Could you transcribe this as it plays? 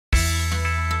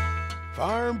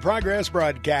Farm Progress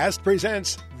Broadcast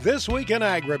presents This Week in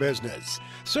Agribusiness,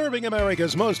 serving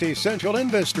America's most essential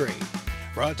industry.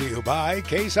 Brought to you by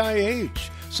Case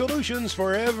IH, solutions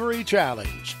for every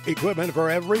challenge, equipment for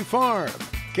every farm.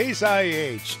 Case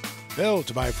IH,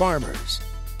 built by farmers.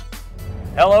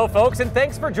 Hello, folks, and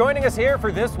thanks for joining us here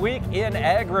for This Week in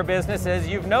Agribusiness. As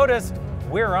you've noticed,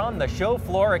 we're on the show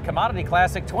floor at Commodity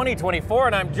Classic 2024,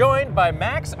 and I'm joined by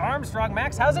Max Armstrong.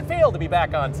 Max, how's it feel to be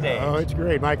back on stage? Oh, it's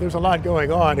great, Mike. There's a lot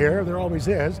going on here. There always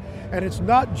is. And it's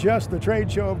not just the trade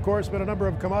show, of course, but a number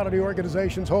of commodity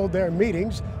organizations hold their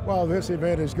meetings while this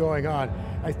event is going on.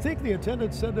 I think the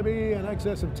attendance said to be in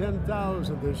excess of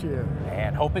 10,000 this year.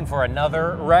 And hoping for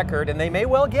another record, and they may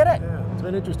well get it. Yeah, it's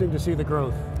been interesting to see the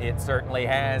growth. It certainly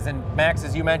has. And Max,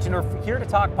 as you mentioned, we're here to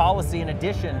talk policy in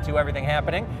addition to everything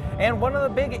happening. And one of the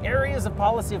big areas of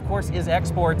policy, of course, is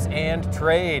exports and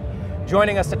trade.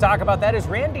 Joining us to talk about that is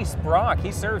Randy Spronk.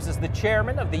 He serves as the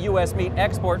chairman of the U.S. Meat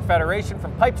Export Federation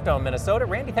from Pipestone, Minnesota.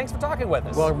 Randy, thanks for talking with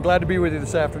us. Well, I'm glad to be with you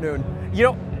this afternoon. You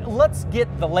know, let's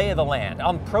get the lay of the land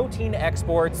on protein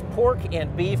exports, pork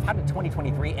and beef. How did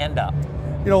 2023 end up?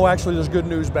 You know, actually, there's good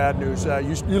news, bad news.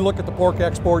 You look at the pork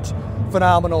exports,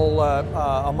 phenomenal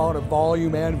amount of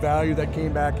volume and value that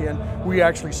came back in. We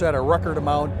actually set a record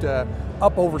amount,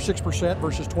 up over 6%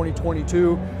 versus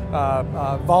 2022.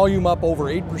 Volume up over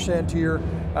 8% here.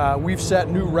 We've set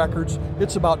new records.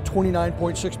 It's about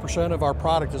 29.6% of our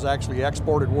product is actually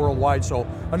exported worldwide, so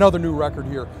another new record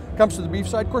here. Comes to the beef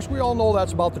side, of course, we all know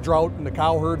that's about the drought and the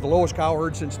cow herd, the lowest cow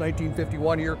herd since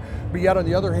 1951 here. But yet on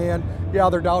the other hand, yeah,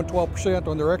 they're down 12%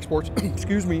 on their exports,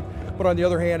 excuse me, but on the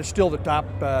other hand, it's still the top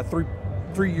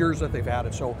three years that they've had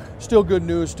it. So still good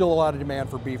news, still a lot of demand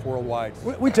for beef worldwide.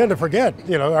 We tend to forget,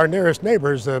 you know, our nearest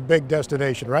neighbor is a big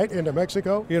destination, right? Into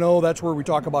Mexico. You know, that's where we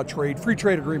talk about trade. Free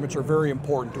trade agreements are very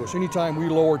important to us. Anytime we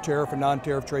lower tariff and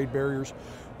non-tariff trade barriers,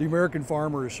 the American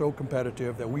farmer is so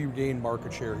competitive that we gain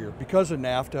market share here. Because of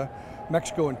NAFTA,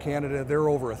 Mexico and Canada, they're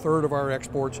over a third of our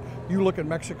exports. You look at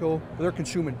Mexico, they're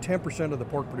consuming 10% of the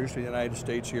pork produced in the United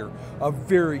States here. A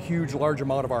very huge, large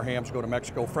amount of our hams go to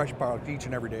Mexico, fresh product each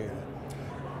and every day.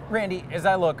 Randy, as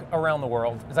I look around the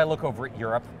world, as I look over at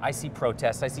Europe, I see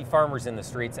protests, I see farmers in the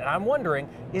streets, and I'm wondering,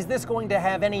 is this going to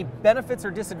have any benefits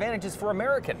or disadvantages for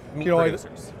American meat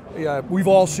producers? Yeah, we've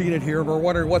all seen it here, and we're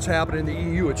wondering what's happening in the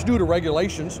EU. It's due to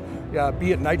regulations,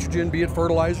 be it nitrogen, be it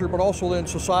fertilizer, but also then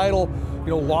societal,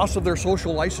 loss of their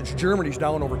social license. Germany's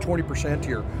down over 20%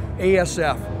 here.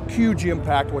 ASF, huge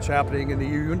impact what's happening in the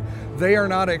EU. They are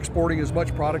not exporting as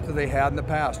much product as they had in the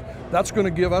past. That's going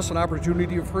to give us an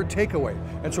opportunity for a takeaway.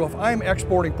 And so if I'm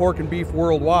exporting pork and beef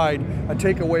worldwide, a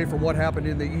takeaway from what happened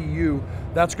in the EU,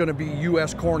 that's going to be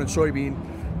U.S. corn and soybean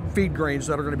feed grains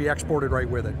that are going to be exported right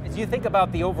with it. As you think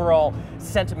about the overall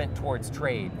sentiment towards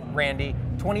trade, Randy,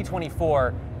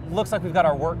 2024, looks like we've got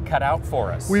our work cut out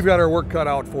for us. We've got our work cut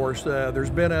out for us. There's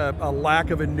been a lack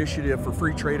of initiative for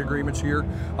free trade agreements here.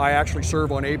 I actually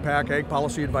serve on APAC, Ag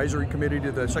Policy Advisory Committee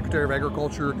to the Secretary of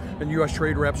Agriculture and U.S.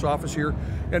 Trade Rep's office here.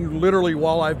 And literally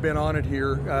while I've been on it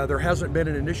here, there hasn't been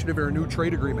an initiative or a new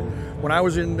trade agreement. When I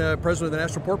was in president of the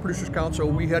National Pork Producers Council,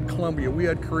 we had Colombia, we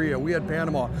had Korea, we had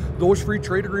Panama. Those free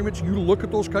trade agreements, you look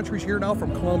at those countries here now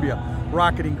from Colombia,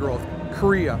 rocketing growth.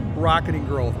 Korea, rocketing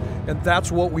growth. And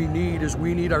that's what we need, is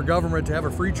we need our government to have a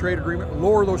free trade agreement,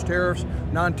 lower those tariffs,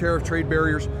 non-tariff trade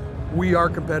barriers. We are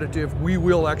competitive. We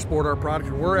will export our product.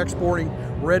 And we're exporting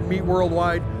red meat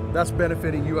worldwide. That's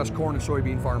benefiting U.S. corn and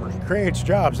soybean farmers. Creates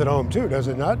jobs at home too, does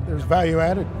it not? There's value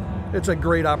added. It's a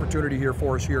great opportunity here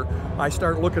for us here. I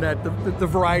start looking at the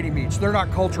variety meats. They're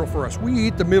not cultural for us. We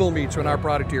eat the middle meats in our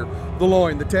product here. The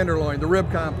loin, the tenderloin, the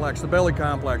rib complex, the belly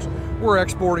complex. We're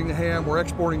exporting the ham, we're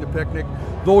exporting the picnic.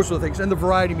 Those are the things, and the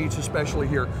variety meats especially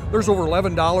here. There's over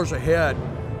 $11 a head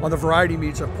on the variety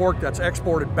meats of pork that's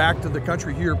exported back to the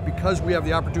country here because we have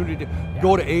the opportunity to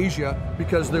go to Asia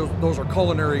because those are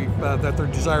culinary, that they're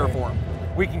desire for them.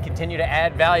 We can continue to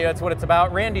add value. That's what it's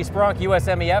about. Randy Spronk,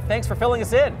 USMEF, thanks for filling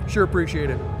us in. Sure, appreciate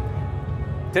it.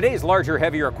 Today's larger,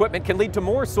 heavier equipment can lead to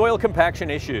more soil compaction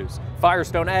issues.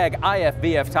 Firestone Ag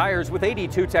IFVF tires with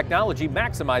 82 technology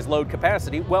maximize load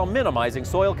capacity while minimizing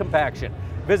soil compaction.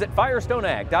 Visit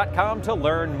firestoneag.com to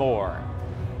learn more.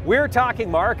 We're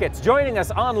talking markets. Joining us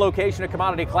on location at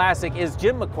Commodity Classic is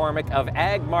Jim McCormick of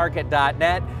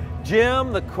agmarket.net.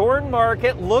 Jim, the corn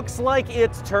market looks like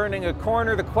it's turning a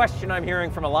corner. The question I'm hearing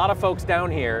from a lot of folks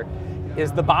down here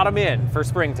is the bottom in for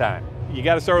springtime. You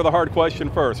got to start with a hard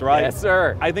question first, right? Yes,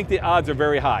 sir. I think the odds are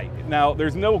very high. Now,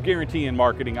 there's no guarantee in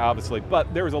marketing, obviously,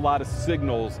 but there's a lot of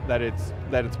signals that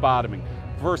it's bottoming.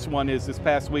 first one is this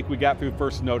past week we got through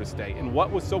first notice day. And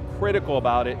what was so critical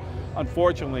about it,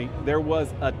 unfortunately, there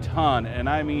was a ton, and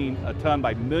I mean a ton,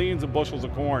 by millions of bushels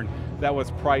of corn that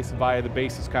was priced via the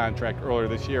basis contract earlier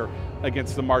this year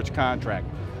against the March contract.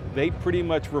 They pretty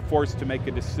much were forced to make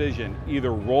a decision,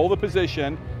 either roll the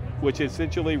position, which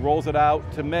essentially rolls it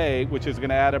out to May, which is going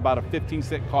to add about a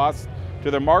 15-cent cost to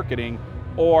their marketing,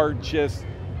 or just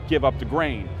give up the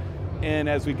grain. And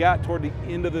as we got toward the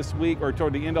end of this week, or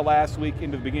toward the end of last week,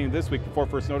 into the beginning of this week, before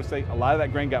first notice day, a lot of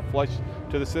that grain got flushed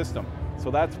to the system. So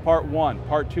that's part one.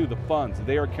 Part two, the funds.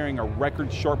 They are carrying a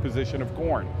record short position of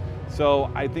corn.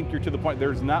 So I think you're to the point,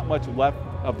 there's not much left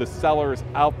of the sellers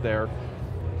out there.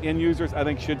 End users, I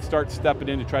think, should start stepping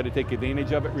in to try to take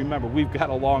advantage of it. Remember, we've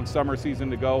got a long summer season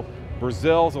to go.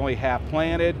 Brazil's only half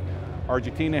planted.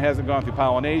 Argentina hasn't gone through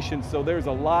pollination. So there's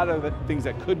a lot of things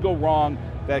that could go wrong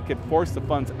that could force the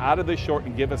funds out of the short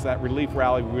and give us that relief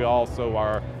rally we also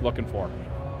are looking for.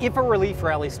 If a relief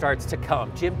rally starts to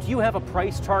come, Jim, do you have a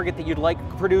price target that you'd like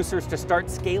producers to start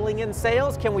scaling in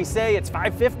sales? Can we say it's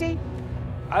 $5.50?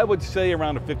 I would say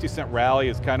around a 50-cent rally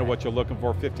is kind of what you're looking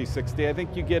for, 50, 60. I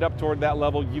think you get up toward that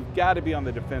level, you've got to be on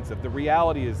the defensive. The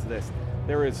reality is this,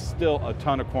 there is still a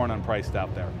ton of corn unpriced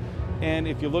out there. And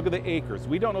if you look at the acres,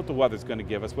 we don't know what the weather's going to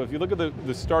give us, but if you look at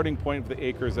the starting point of the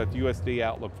acres that the USDA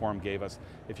Outlook Forum gave us,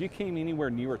 if you came anywhere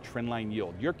near a trendline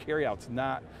yield, your carryout's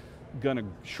not going to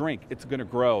shrink, it's going to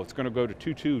grow. It's going to go to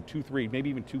 2.2, 2.3, maybe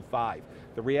even 2.5.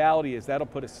 The reality is that'll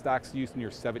put a stocks to use near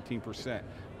 17%.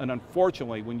 And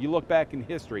unfortunately, when you look back in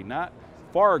history, not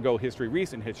far ago history,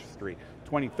 recent history,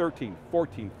 2013,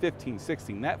 14, 15,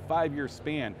 16, that 5-year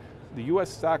span, the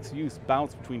US stocks use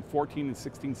bounced between 14 and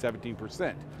 16,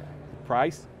 17%.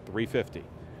 Price, $3.50.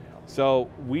 So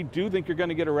we do think you're going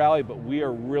to get a rally, but we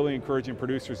are really encouraging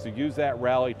producers to use that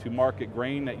rally to market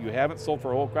grain that you haven't sold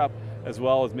for old crop, as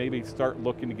well as maybe start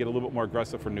looking to get a little bit more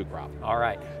aggressive for new crop. All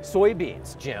right,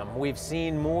 soybeans, Jim, we've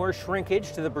seen more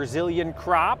shrinkage to the Brazilian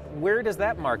crop. Where does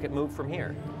that market move from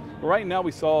here? Right now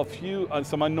we saw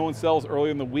some unknown sells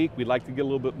earlier in the week. We'd like to get a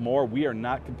little bit more. We are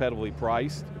not competitively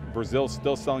priced. Brazil's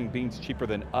still selling beans cheaper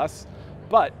than us,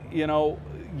 but you know,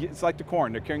 it's like the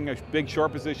corn. They're carrying a big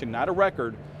short position, not a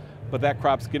record, but that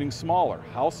crop's getting smaller.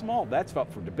 How small? That's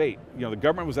up for debate. You know, the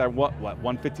government was at what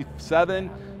 157?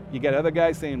 You got other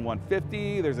guys saying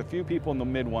 150. There's a few people in the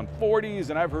mid 140s,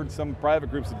 and I've heard some private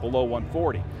groups below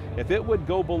 140. If it would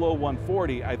go below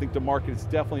 140, I think the market is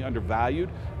definitely undervalued,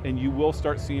 and you will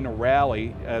start seeing a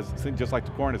rally, as just like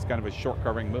the corn, it's kind of a short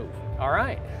covering move. All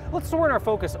right, let's turn our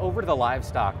focus over to the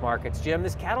livestock markets. Jim,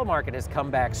 this cattle market has come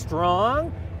back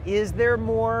strong. Is there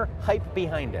more hype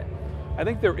behind it? I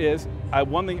think there is.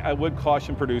 One thing I would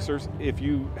caution producers, if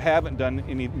you haven't done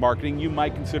any marketing, you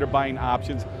might consider buying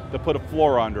options to put a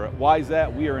floor under it. Why is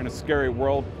that? We are in a scary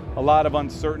world, a lot of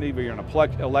uncertainty. We're in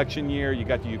an election year, you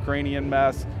got the Ukrainian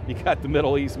mess, you got the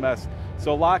Middle East mess.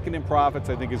 So locking in profits,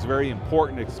 I think, is very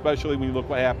important, especially when you look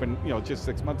what happened, just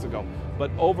 6 months ago.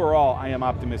 But overall, I am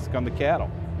optimistic on the cattle.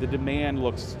 The demand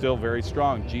looks still very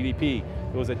strong. GDP,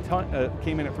 it was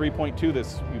came in at 3.2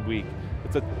 this week.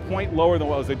 It's a point lower than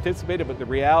what was anticipated, but the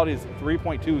reality is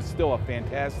 3.2 is still a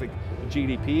fantastic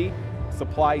GDP.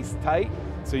 Supply's tight,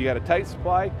 so you got a tight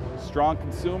supply, strong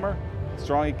consumer,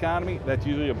 strong economy. That's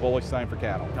usually a bullish sign for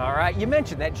cattle. All right, you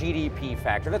mentioned that GDP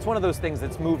factor. That's one of those things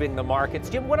that's moving the markets.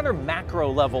 Jim, what other macro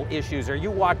level issues are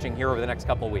you watching here over the next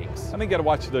couple of weeks? I think you got to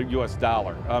watch the US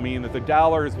dollar. I mean, if the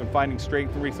dollar has been finding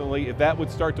strength recently, if that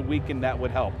would start to weaken, that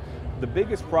would help. The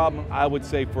biggest problem, I would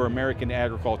say, for American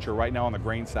agriculture right now on the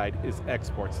grain side is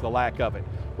exports, the lack of it.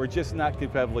 We're just not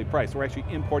competitively priced. We're actually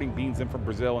importing beans in from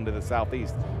Brazil into the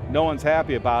Southeast. No one's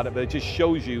happy about it, but it just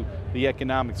shows you the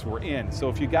economics we're in. So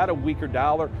if you got a weaker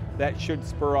dollar, that should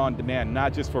spur on demand,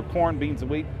 not just for corn, beans, and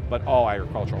wheat, but all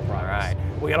agricultural products. All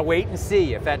right, we got to wait and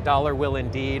see if that dollar will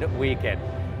indeed weaken.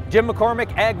 Jim McCormick,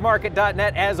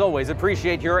 agmarket.net, as always,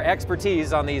 appreciate your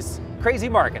expertise on these crazy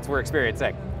markets we're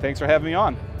experiencing. Thanks for having me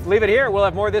on. Let's leave it here. We'll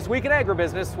have more This Week in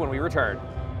Agribusiness when we return.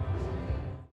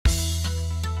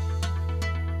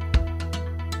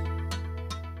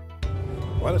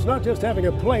 Well, it's not just having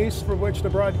a place from which to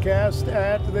broadcast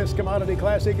at this Commodity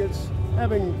Classic, it's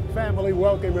having family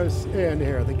welcome us in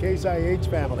here, the Case IH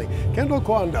family. Kendall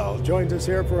Quandall joins us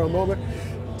here for a moment.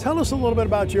 Tell us a little bit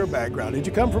about your background. Did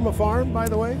you come from a farm, by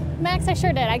the way? Max, I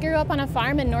sure did. I grew up on a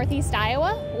farm in northeast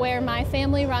Iowa where my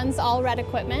family runs all red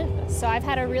equipment. So I've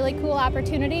had a really cool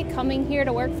opportunity coming here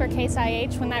to work for Case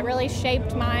IH when that really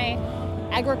shaped my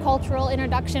agricultural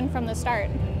introduction from the start.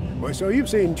 Well, so you've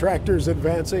seen tractors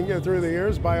advancing through the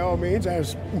years, by all means,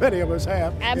 as many of us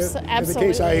have. Absolutely. In the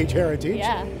Case IH heritage.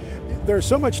 Yeah. There's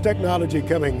so much technology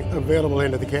coming available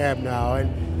into the cab now,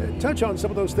 and touch on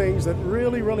some of those things that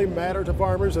really matter to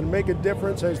farmers and make a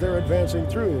difference as they're advancing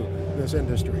through this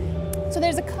industry. So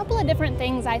there's a couple of different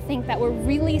things I think that we're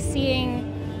really seeing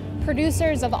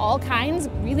producers of all kinds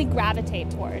really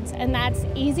gravitate towards, and that's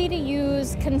easy to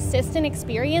use, consistent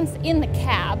experience in the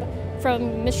cab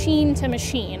from machine to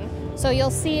machine. So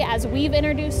you'll see as we've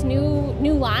introduced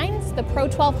new lines, the Pro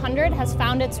 1200 has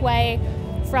found its way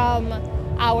from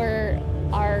our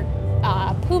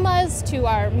Pumas to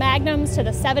our Magnums to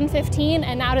the 715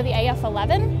 and now to the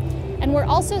AF11. And we're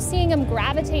also seeing them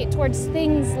gravitate towards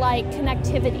things like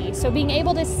connectivity. So being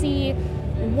able to see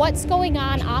what's going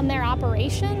on their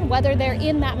operation, whether they're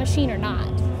in that machine or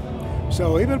not.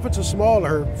 So even if it's a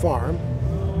smaller farm,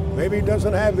 maybe it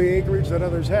doesn't have the acreage that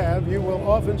others have, you will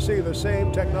often see the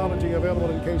same technology available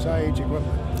in Case IH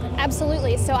equipment.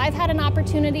 Absolutely. So I've had an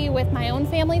opportunity with my own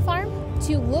family farm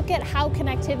to look at how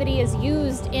connectivity is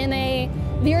used in a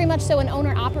very much so an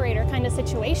owner-operator kind of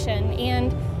situation.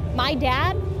 And my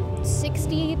dad,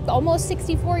 almost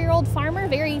 64-year-old farmer,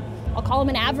 I'll call him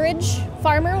an average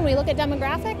farmer when we look at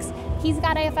demographics. He's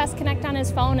got AFS Connect on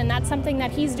his phone, and that's something that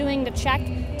he's doing to check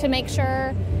to make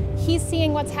sure he's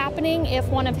seeing what's happening if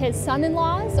one of his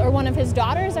son-in-laws or one of his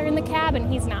daughters are in the cab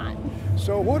and he's not.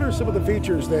 So what are some of the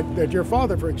features that your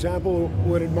father, for example,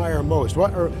 would admire most?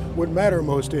 What would matter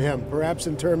most to him, perhaps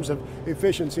in terms of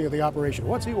efficiency of the operation?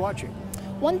 What's he watching?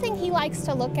 One thing he likes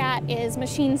to look at is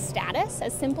machine status.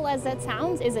 As simple as that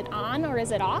sounds, is it on or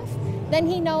is it off? Then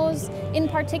he knows in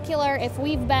particular if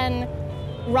we've been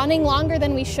running longer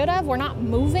than we should have, we're not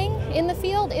moving in the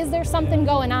field, is there something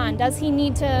going on? Does he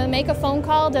need to make a phone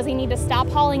call? Does he need to stop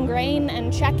hauling grain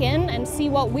and check in and see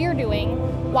what we're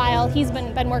doing while he's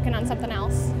been working on something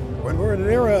else? When we're in an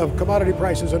era of commodity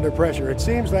prices under pressure, it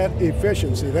seems that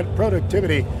efficiency, that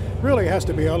productivity really has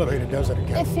to be elevated, doesn't it,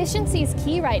 Ken? Efficiency is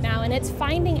key right now, and it's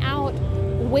finding out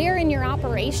where in your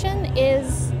operation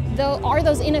are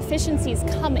those inefficiencies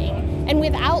coming. And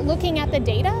without looking at the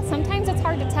data, sometimes it's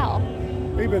hard to tell.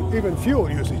 Even fuel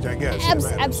usage, I guess.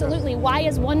 Absolutely. Why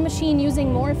is one machine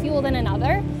using more fuel than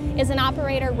another? Is an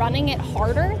operator running it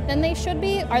harder than they should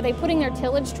be? Are they putting their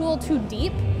tillage tool too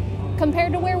deep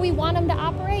compared to where we want them to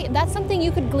operate? That's something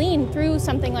you could glean through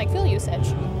something like fuel usage.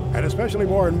 And especially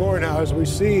more and more now as we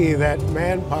see that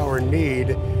manpower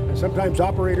need. And sometimes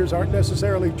operators aren't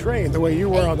necessarily trained the way you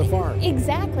were on the farm.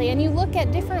 Exactly. And you look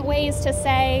at different ways to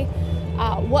say,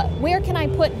 where can I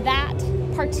put that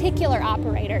particular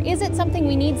operator? Is it something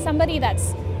we need somebody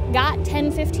that's got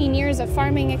 10, 15 years of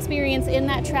farming experience in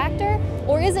that tractor?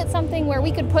 Or is it something where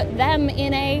we could put them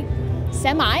in a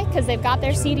semi, because they've got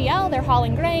their CDL, they're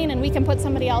hauling grain, and we can put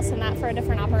somebody else in that for a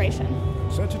different operation?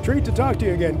 Such a treat to talk to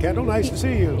you again, Kendall. Nice to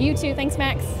see you. You too. Thanks,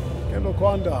 Max. Kendall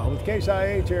Quandal with Case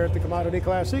IH here at the Commodity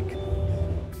Classic.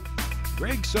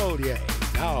 Greg Solier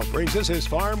now brings us his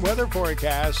farm weather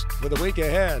forecast for the week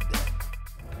ahead.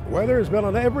 Weather has been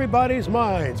on everybody's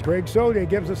minds. Greg Solier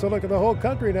gives us a look at the whole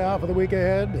country now for the week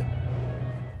ahead.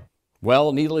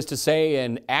 Well, needless to say,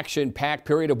 an action-packed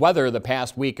period of weather the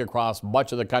past week across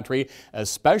much of the country,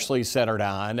 especially centered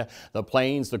on the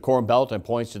plains, the Corn Belt, and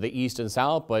points to the east and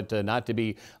south, but not to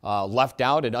be left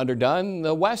out and underdone,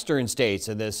 the western states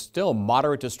in this still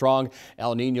moderate to strong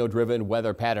El Nino-driven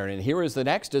weather pattern. And here is the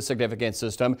next significant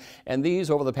system, and these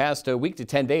over the past week to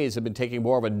 10 days have been taking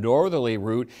more of a northerly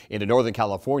route into northern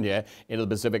California, into the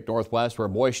Pacific Northwest, where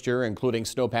moisture, including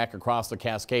snowpack across the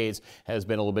Cascades, has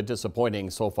been a little bit disappointing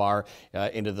so far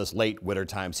into this late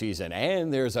wintertime season.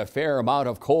 And there's a fair amount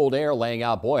of cold air laying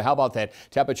out. Boy, how about that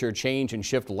temperature change and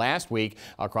shift last week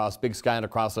across Big Sky and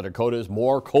across the Dakotas?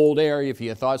 More cold air. If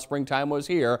you thought springtime was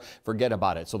here, forget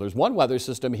about it. So there's one weather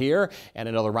system here and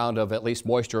another round of at least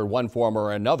moisture in one form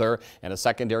or another, and a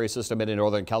secondary system in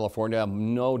northern California.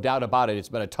 No doubt about it. It's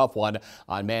been a tough one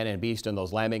on man and beast in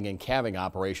those lambing and calving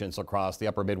operations across the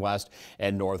upper Midwest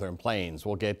and northern plains.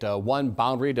 We'll get one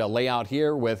boundary to lay out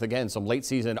here with, again, some late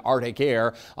season Arctic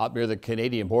air up near the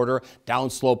Canadian border.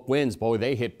 Downslope winds, boy,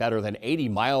 they hit better than 80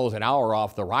 miles an hour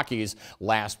off the Rockies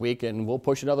last week, and we'll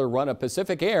push another run of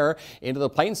Pacific air into the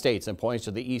plain states and points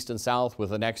to the east and south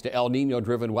with the next El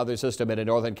Nino-driven weather system into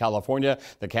northern California,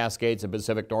 the Cascades and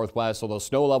Pacific Northwest. So those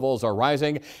snow levels are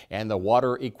rising and the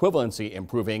water equivalency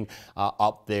improving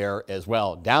up there as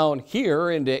well. Down here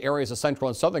into areas of central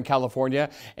and southern California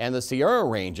and the Sierra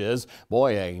ranges,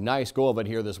 boy, a nice go of it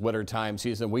here this winter time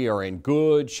season. We are in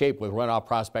good shape shape with runoff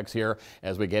prospects here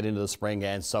as we get into the spring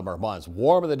and summer months.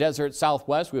 Warm in the desert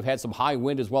Southwest. We've had some high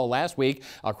wind as well last week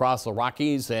across the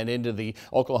Rockies and into the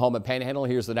Oklahoma Panhandle.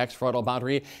 Here's the next frontal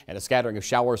boundary and a scattering of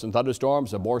showers and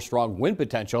thunderstorms, a more strong wind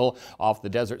potential off the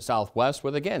desert Southwest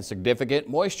with, again, significant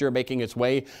moisture making its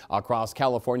way across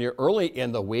California early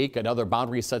in the week. Another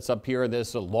boundary sets up here in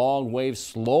this long wave,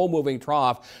 slow moving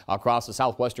trough across the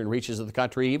southwestern reaches of the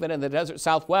country. Even in the desert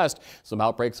Southwest, some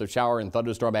outbreaks of shower and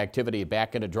thunderstorm activity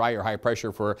back into drier high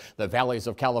pressure for the valleys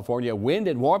of California. Wind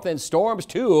and warmth and storms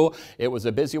too. It was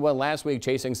a busy one last week,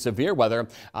 chasing severe weather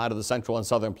out of the central and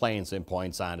southern plains and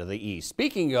points onto the east.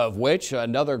 Speaking of which,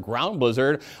 another ground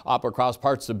blizzard up across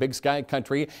parts of Big Sky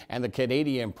country and the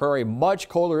Canadian prairie. Much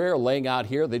colder air laying out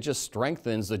here that just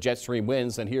strengthens the jet stream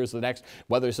winds. And here's the next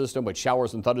weather system with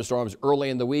showers and thunderstorms early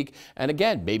in the week. And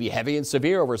again, maybe heavy and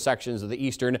severe over sections of the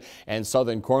eastern and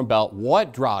southern Corn Belt.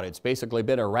 What drought? It's basically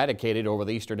been eradicated over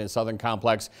the eastern and southern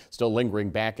complex, still lingering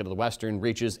back into the western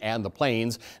reaches and the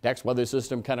plains. Next weather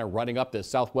system kind of running up this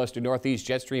southwestern northeast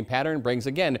jet stream pattern brings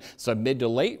again some mid to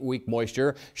late week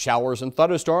moisture, showers and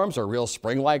thunderstorms, a real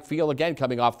spring-like feel again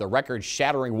coming off the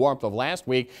record-shattering warmth of last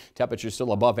week. Temperatures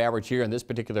still above average here in this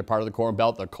particular part of the Corn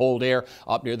Belt. The cold air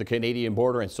up near the Canadian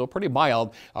border and still pretty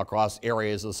mild across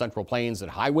areas of the central plains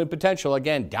and high wind potential.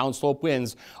 Again, downslope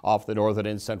winds off the northern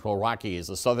and central Rockies.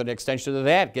 The southern extension of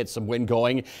that gets some wind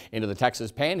going into the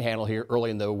Texas Panhandle here early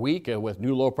in the week with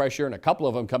new low pressure and a couple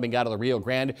of them coming out of the Rio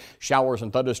Grande. Showers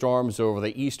and thunderstorms over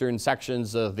the eastern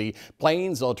sections of the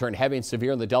plains. They'll turn heavy and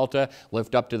severe in the Delta,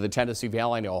 lift up to the Tennessee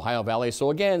Valley and Ohio Valley.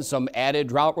 So again, some added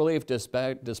drought relief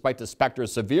despite the specter of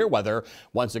severe weather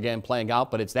once again playing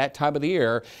out. But it's that time of the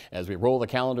year as we roll the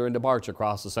calendar into March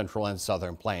across the central and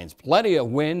southern plains. Plenty of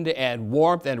wind and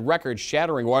warmth and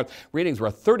record-shattering warmth. Readings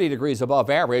were 30 degrees above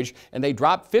average, and they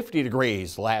dropped 50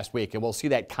 degrees last week. And we'll see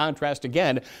that contrast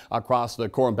again across the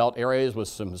Corn Belt areas with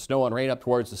some snow and rain up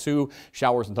towards the Sioux,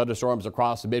 showers and thunderstorms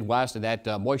across the Midwest, and that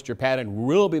moisture pattern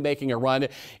will be making a run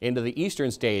into the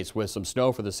eastern states with some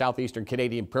snow for the southeastern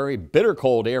Canadian prairie, bitter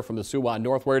cold air from the Sioux on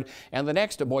northward, and the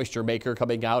next moisture maker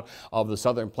coming out of the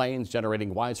southern plains,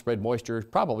 generating widespread moisture,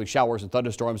 probably showers and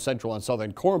thunderstorms central and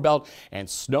southern Corn Belt, and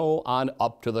snow on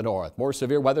up to the north. More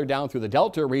severe weather down through the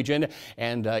Delta region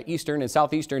and eastern and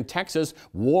southeastern Texas.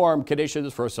 Warm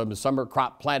conditions for some summer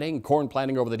crop planting, corn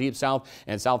planting over the deep south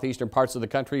and southeastern parts of the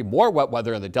country. More wet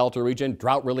weather in the Delta region.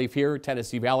 Drought relief here,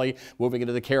 Tennessee Valley, moving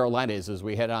into the Carolinas as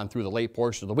we head on through the late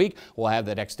portion of the week. We'll have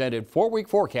that extended 4-week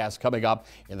forecast coming up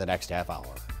in the next half hour.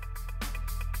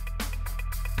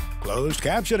 Closed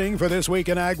captioning for This Week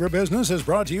in Agribusiness is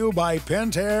brought to you by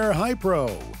Pentair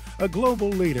Hi-Pro, a global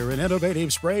leader in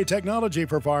innovative spray technology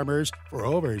for farmers for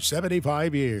over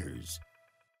 75 years.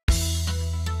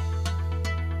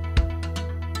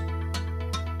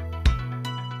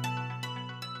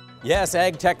 Yes,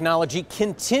 ag technology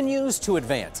continues to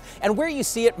advance, and where you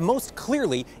see it most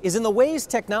clearly is in the ways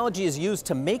technology is used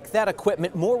to make that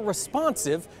equipment more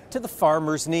responsive to the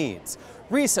farmer's needs.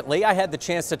 Recently, I had the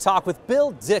chance to talk with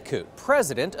Bill Dickhout,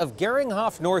 president of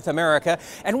Geringhoff North America,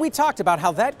 and we talked about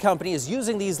how that company is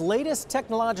using these latest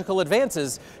technological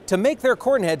advances to make their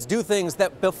corn heads do things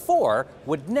that before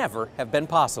would never have been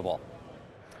possible.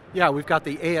 Yeah, we've got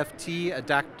the AFT,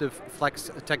 Adaptive Flex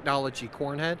Technology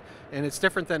corn head, and it's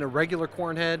different than a regular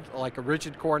corn head, like a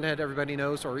rigid corn head everybody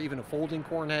knows, or even a folding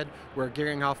corn head, where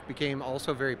Geringhoff became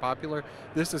also very popular.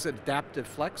 This is Adaptive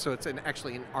Flex, so it's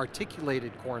actually an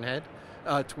articulated corn head,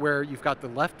 to where you've got the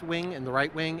left wing and the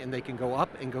right wing, and they can go up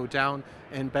and go down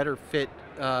and better fit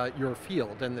your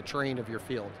field and the terrain of your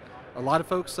field. A lot of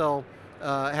folks, they'll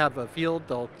have a field,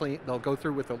 they'll go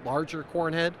through with a larger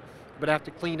corn head, but have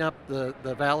to clean up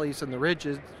the valleys and the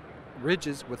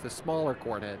ridges with a smaller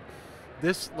corn head.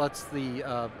 This lets the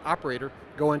operator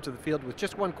go into the field with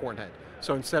just one corn head.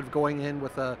 So instead of going in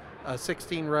with a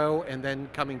 16 row and then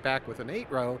coming back with an 8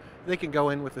 row, they can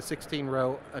go in with a 16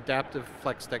 row Adaptive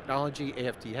Flex Technology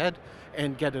AFT head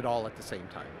and get it all at the same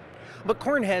time. But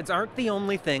corn heads aren't the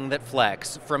only thing that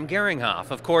flex from Geringhoff.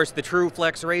 Of course, the True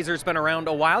Flex razor's been around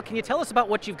a while. Can you tell us about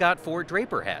what you've got for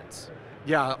draper heads?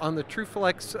 Yeah, on the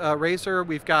TrueFlex razor,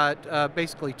 we've got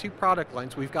basically two product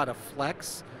lines. We've got a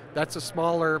Flex, that's a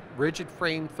smaller rigid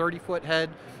frame 30-foot head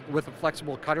with a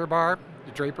flexible cutter bar,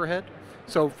 the draper head.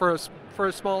 So for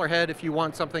a smaller head, if you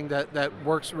want something that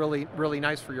works really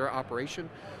nice for your operation.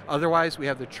 Otherwise, we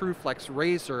have the TrueFlex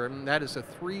razor, and that is a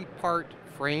 3-part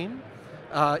frame.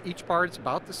 Each part is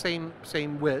about the same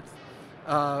width,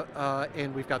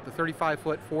 and we've got the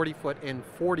 35-foot, 40-foot, and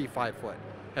 45-foot.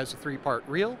 Has a 3-part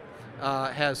reel.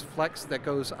 Has flex that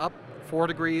goes up 4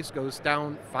 degrees, goes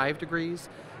down 5 degrees,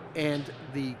 and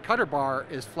the cutter bar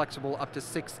is flexible up to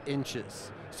 6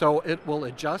 inches. So it will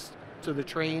adjust to the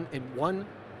train in one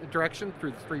direction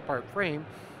through the 3-part frame,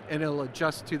 and it'll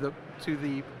adjust to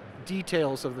the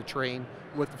details of the train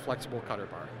with the flexible cutter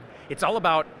bar. It's all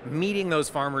about meeting those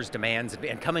farmers' demands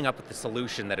and coming up with the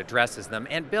solution that addresses them.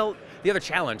 And Bill, the other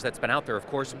challenge that's been out there, of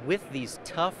course, with these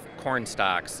tough corn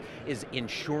stalks is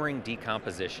ensuring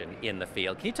decomposition in the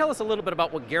field. Can you tell us a little bit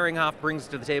about what Geringhoff brings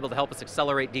to the table to help us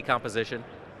accelerate decomposition?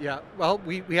 Yeah, well,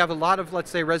 we have a lot of, let's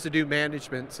say, residue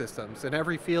management systems, and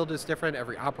every field is different,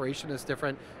 every operation is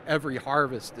different, every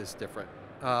harvest is different.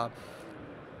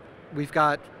 We've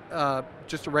got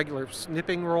just a regular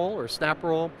snipping roll or snap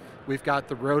roll. We've got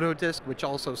the rotodisc, which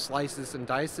also slices and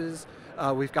dices.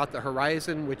 We've got the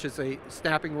Horizon, which is a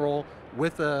snapping roll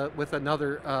with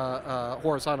another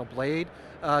horizontal blade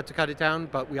to cut it down.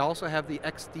 But we also have the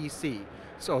XDC,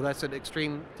 so that's an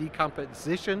extreme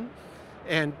decomposition.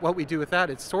 And what we do with that,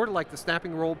 it's sort of like the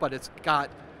snapping roll, but it's got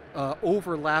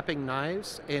overlapping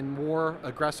knives and more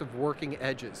aggressive working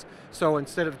edges. So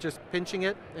instead of just pinching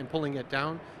it and pulling it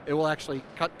down, it will actually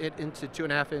cut it into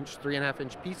 2.5-inch,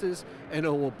 3.5-inch pieces, and it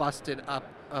will bust it up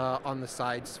on the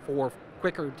sides for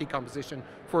quicker decomposition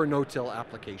for no-till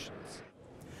applications.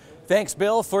 Thanks,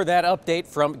 Bill, for that update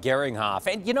from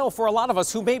Geringhoff. And you know, for a lot of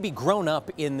us who may be grown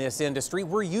up in this industry,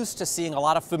 we're used to seeing a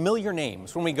lot of familiar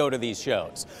names when we go to these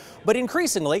shows. But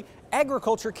increasingly,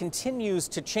 agriculture continues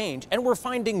to change, and we're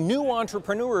finding new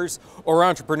entrepreneurs or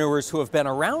entrepreneurs who have been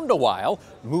around a while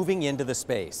moving into the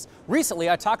space. Recently,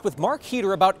 I talked with Mark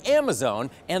Heater about Amazon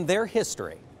and their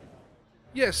history.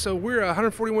 Yes, so we're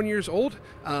 141 years old,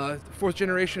 fourth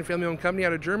generation family-owned company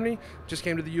out of Germany. Just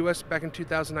came to the U.S. back in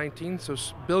 2019, so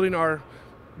building our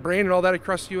brand and all that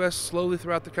across the U.S. slowly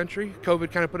throughout the country.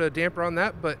 COVID kind of put a damper on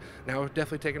that, but now we're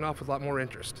definitely taking off with a lot more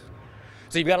interest.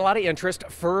 So you've got a lot of interest.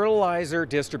 Fertilizer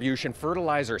distribution,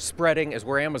 fertilizer spreading is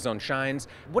where Amazon shines.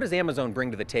 What does Amazon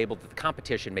bring to the table that the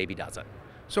competition maybe doesn't?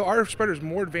 So our spreader is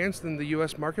more advanced than the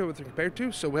U.S. market with compared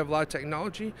to. So we have a lot of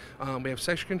technology. We have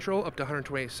section control up to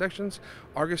 128 sections.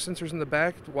 Argus sensors in the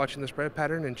back, watching the spread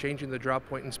pattern and changing the drop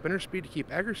point and spinner speed to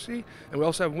keep accuracy. And we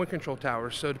also have wind control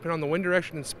towers. So depending on the wind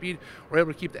direction and speed, we're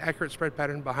able to keep the accurate spread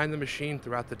pattern behind the machine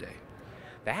throughout the day.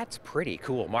 That's pretty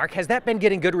cool. Mark, has that been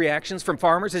getting good reactions from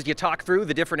farmers as you talk through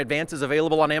the different advances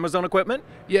available on Amazon equipment?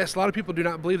 Yes, a lot of people do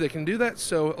not believe they can do that,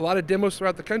 so a lot of demos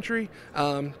throughout the country,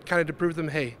 kind of to prove them,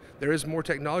 hey, there is more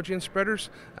technology in spreaders,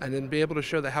 and then be able to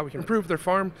show that how we can improve their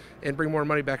farm and bring more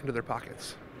money back into their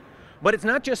pockets. But it's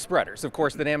not just spreaders, of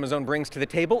course, that Amazon brings to the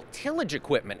table. Tillage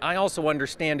equipment, I also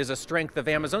understand, is a strength of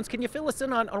Amazon's. Can you fill us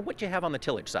in on what you have on the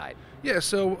tillage side? Yeah,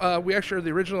 so we actually are the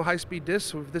original high-speed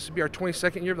disc. So this would be our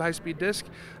 22nd year of the high-speed disc.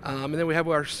 And then we have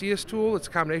our CS tool. It's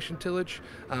a combination tillage.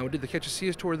 We did the Catch a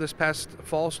CS tour this past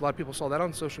fall, so a lot of people saw that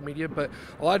on social media. But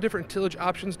a lot of different tillage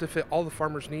options to fit all the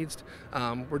farmers' needs.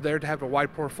 We're there to have a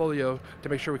wide portfolio to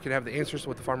make sure we can have the answers to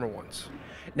what the farmer wants.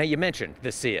 Now, you mentioned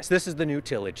the CS. This is the new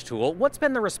tillage tool. What's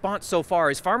been the response so far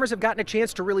as farmers have gotten a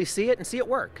chance to really see it and see it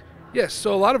work? Yes,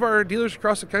 so a lot of our dealers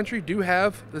across the country do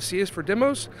have the CS for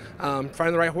demos,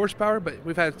 finding the right horsepower, but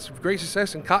we've had some great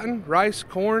success in cotton, rice,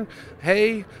 corn,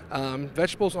 hay,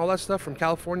 vegetables, and all that stuff from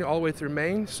California all the way through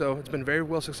Maine. So it's been very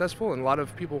well successful, and a lot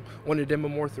of people want to demo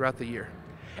more throughout the year.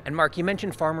 And Mark, you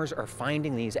mentioned farmers are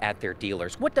finding these at their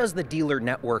dealers. What does the dealer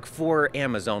network for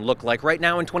Amazon look like right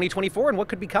now in 2024, and what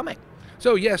could be coming?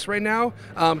 So yes, right now,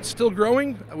 it's still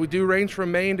growing. We do range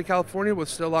from Maine to California with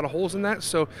still a lot of holes in that.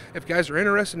 So if guys are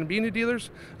interested in being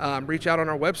dealers, reach out on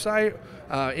our website,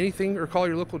 anything, or call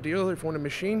your local dealer if you want a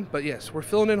machine. But yes, we're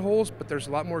filling in holes, but there's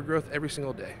a lot more growth every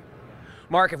single day.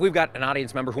 Mark, if we've got an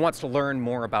audience member who wants to learn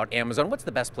more about Amazon, what's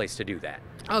the best place to do that?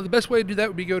 The best way to do that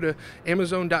would be go to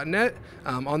Amazon.net.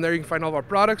 On there you can find all of our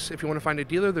products. If you want to find a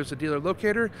dealer, there's a dealer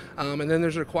locator. And then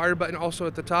there's an acquire button also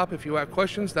at the top. If you have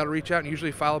questions, that'll reach out and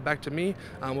usually file it back to me.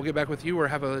 We'll get back with you or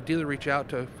have a dealer reach out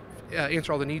to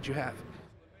answer all the needs you have.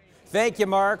 Thank you,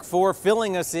 Mark, for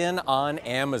filling us in on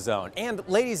Amazon. And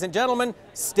ladies and gentlemen,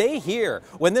 stay here.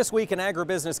 When This Week in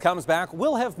Agribusiness comes back,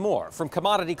 we'll have more from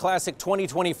Commodity Classic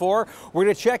 2024. We're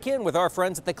going to check in with our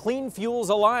friends at the Clean Fuels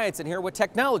Alliance and hear what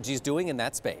technology is doing in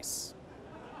that space.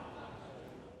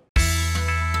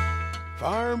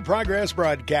 Farm Progress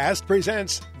Broadcast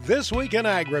presents This Week in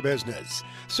Agribusiness,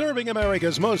 serving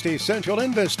America's most essential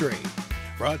industry.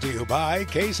 Brought to you by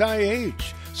Case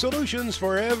IH. Solutions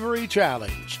for every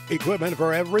challenge. Equipment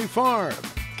for every farm.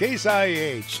 Case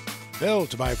IH.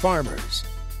 Built by farmers.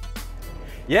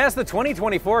 Yes, the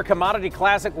 2024 Commodity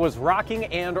Classic was rocking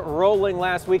and rolling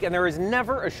last week, and there is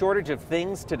never a shortage of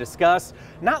things to discuss,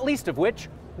 not least of which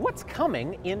what's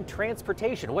coming in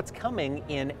transportation? What's coming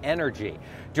in energy?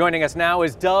 Joining us now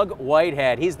is Doug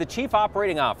Whitehead. He's the Chief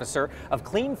Operating Officer of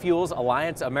Clean Fuels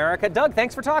Alliance America. Doug,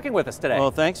 thanks for talking with us today.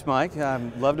 Well, thanks, Mike.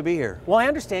 I'd love to be here. Well, I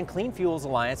understand Clean Fuels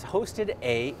Alliance hosted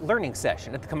a learning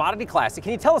session at the Commodity Classic.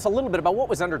 Can you tell us a little bit about what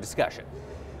was under discussion?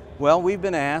 Well, we've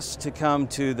been asked to come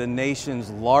to the nation's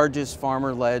largest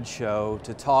farmer-led show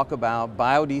to talk about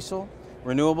biodiesel,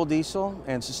 renewable diesel,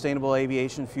 and sustainable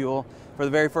aviation fuel for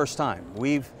the very first time.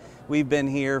 We've been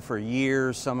here for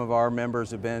years. Some of our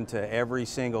members have been to every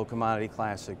single Commodity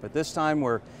Classic, but this time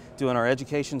we're doing our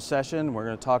education session. We're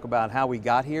going to talk about how we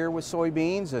got here with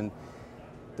soybeans and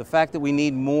the fact that we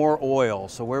need more oil.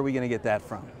 So where are we going to get that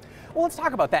from? Well, let's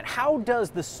talk about that. How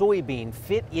does the soybean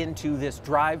fit into this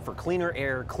drive for cleaner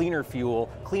air, cleaner fuel,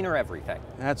 cleaner everything?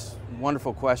 That's a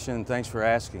wonderful question. Thanks for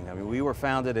asking. I mean, we were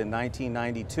founded in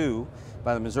 1992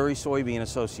 by the Missouri Soybean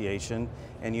Association,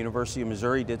 and University of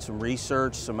Missouri did some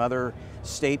research. Some other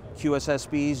state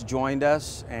QSSBs joined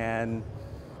us, and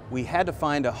we had to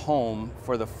find a home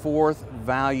for the fourth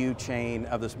value chain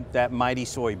of that mighty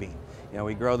soybean. You know,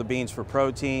 we grow the beans for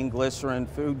protein, glycerin,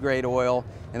 food grade oil,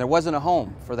 and there wasn't a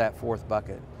home for that fourth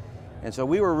bucket. And so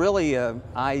we were really an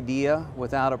idea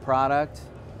without a product,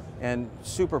 and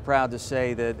super proud to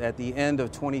say that at the end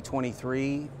of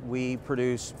 2023, we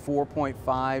produced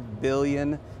 4.5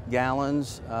 billion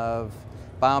gallons of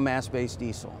biomass-based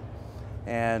diesel.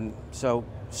 And so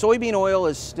soybean oil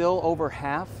is still over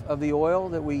half of the oil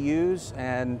that we use,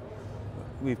 and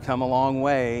we've come a long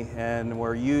way, and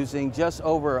we're using just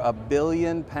over 1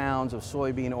 billion pounds of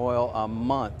soybean oil a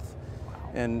month.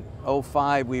 In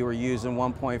 2005, we were using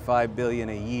 1.5 billion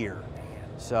a year.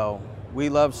 So we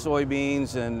love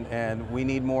soybeans, and we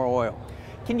need more oil.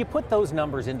 Can you put those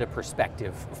numbers into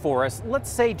perspective for us?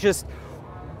 Let's say just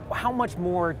how much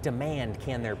more demand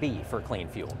can there be for clean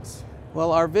fuels?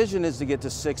 Well, our vision is to get to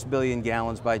 6 billion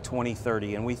gallons by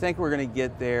 2030, and we think we're going to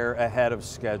get there ahead of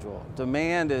schedule.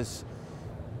 Demand is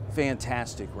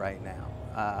fantastic right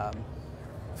now.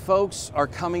 Folks are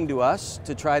coming to us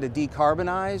to try to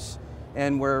decarbonize,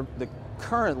 and we're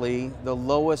currently the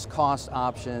lowest cost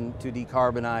option to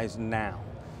decarbonize now.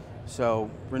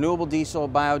 So renewable diesel,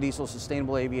 biodiesel,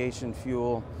 sustainable aviation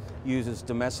fuel uses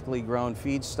domestically grown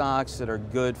feedstocks that are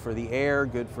good for the air,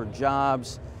 good for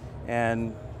jobs,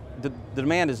 and the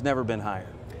demand has never been higher.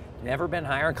 Never been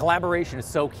higher, and collaboration is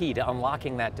so key to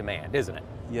unlocking that demand, isn't it?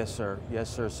 Yes, sir. Yes,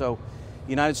 sir. So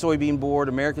United Soybean Board,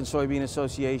 American Soybean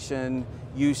Association,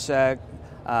 USEC,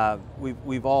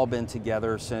 we've all been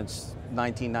together since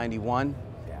 1991,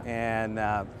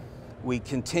 and we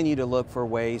continue to look for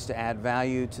ways to add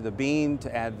value to the bean,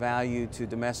 to add value to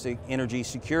domestic energy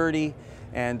security,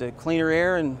 and to cleaner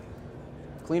air and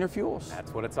cleaner fuels.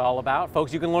 That's what it's all about.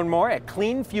 Folks, you can learn more at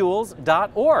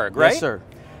cleanfuels.org, right? Yes, sir.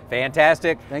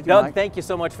 Fantastic. Thank you, Doug, Mike. Thank you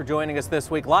so much for joining us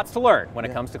this week. Lots to learn when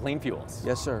it comes to clean fuels.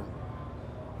 Yes, sir.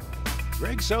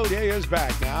 Greg Solier is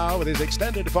back now with his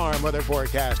extended farm weather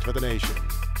forecast for the nation.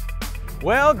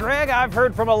 Well, Greg, I've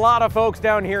heard from a lot of folks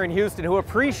down here in Houston who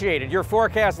appreciated your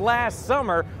forecast last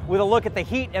summer with a look at the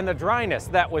heat and the dryness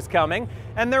that was coming.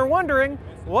 And they're wondering,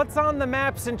 what's on the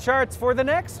maps and charts for the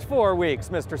next 4 weeks,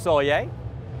 Mr. Solier?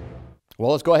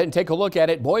 Well, let's go ahead and take a look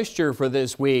at it. Moisture for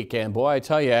this week, and boy, I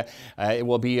tell you, it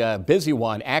will be a busy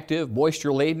one. Active,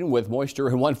 moisture-laden with moisture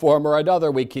in one form or another.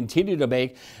 We continue to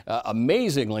make,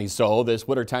 amazingly so, this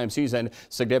wintertime season,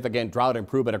 significant drought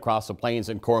improvement across the plains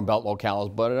and Corn Belt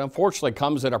locales, but it unfortunately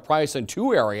comes at a price in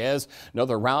 2 areas.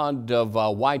 Another round of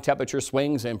wide temperature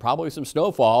swings and probably some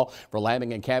snowfall for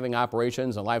lambing and calving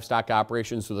operations and livestock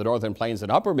operations through the northern plains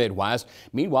and upper Midwest.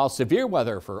 Meanwhile, severe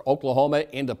weather for Oklahoma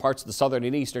into parts of the southern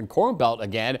and eastern Corn Belt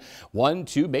again. 1,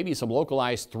 2, maybe some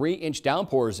localized 3-inch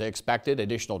downpours expected.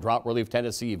 Additional drought relief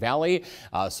Tennessee Valley.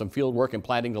 Some field work and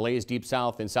planting delays deep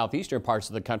south and southeastern parts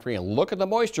of the country. And look at the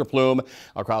moisture plume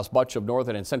across much of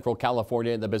northern and central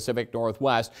California and the Pacific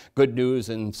Northwest. Good news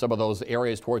in some of those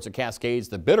areas towards the Cascades,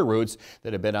 the Bitterroots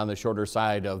that have been on the shorter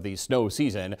side of the snow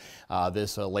season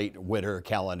this late winter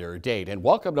calendar date. And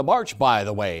welcome to March, by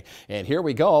the way. And here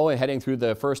we go, heading through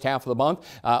the first half of the month.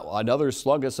 Another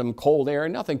slug of some cold air.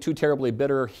 Nothing too terribly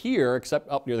bitter here, except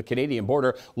up near the Canadian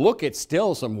border. Look, it's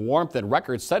still some warmth and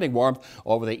record-setting warmth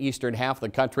over the eastern half of the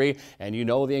country. And you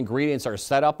know the ingredients are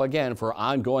set up again for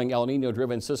ongoing El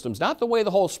Nino-driven systems. Not the way the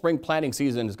whole spring planting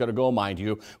season is going to go, mind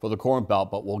you, for the Corn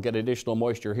Belt, but we'll get additional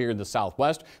moisture here in the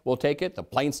southwest. We'll take it. The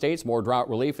Plain States, more drought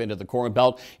relief into the Corn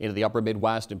Belt, into the upper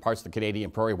Midwest and parts of the Canadian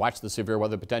Prairie. Watch the severe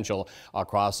weather potential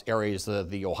across areas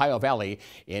of the Ohio Valley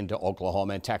into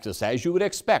Oklahoma and Texas, as you would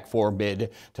expect for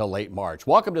mid to late March.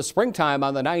 Welcome to spring springtime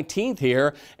on the 19th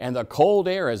here, and the cold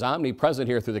air is omnipresent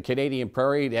here through the Canadian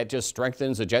prairie. That just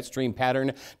strengthens the jet stream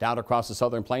pattern down across the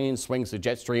southern plains, swings the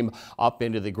jet stream up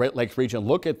into the Great Lakes region.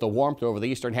 Look at the warmth over the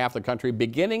eastern half of the country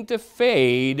beginning to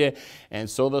fade, and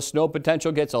so the snow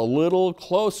potential gets a little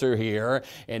closer here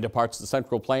into parts of the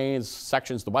central plains,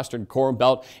 sections of the western Corn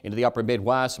Belt, into the upper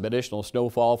Midwest. Some additional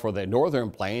snowfall for the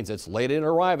northern plains. It's late in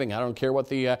arriving. I don't care what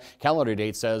the calendar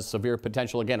date says. Severe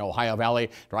potential again. Ohio Valley,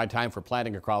 dry time for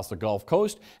planting across the Gulf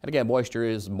Coast. And again, moisture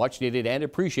is much needed and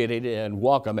appreciated and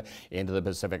welcome into the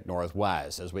Pacific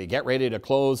Northwest. As we get ready to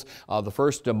close the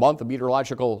first month of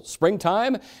meteorological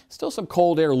springtime, still some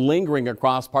cold air lingering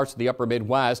across parts of the upper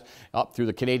Midwest, up through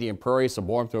the Canadian prairie, some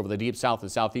warmth over the deep south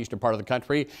and southeastern part of the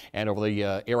country and over the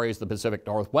areas of the Pacific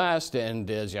Northwest.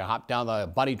 And as you hop down the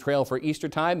Bunny Trail for Easter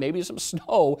time, maybe some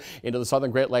snow into the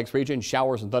southern Great Lakes region,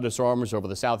 showers and thunderstorms over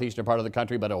the southeastern part of the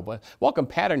country, but a welcome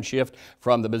pattern shift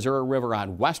from the Missouri River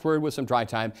on westward with some dry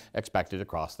time expected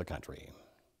across the country.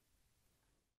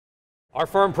 Our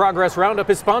Farm Progress Roundup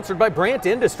is sponsored by Brandt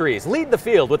Industries. Lead the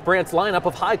field with Brandt's lineup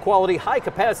of high-quality,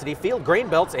 high-capacity field grain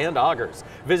belts and augers.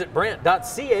 Visit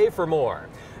Brandt.ca for more.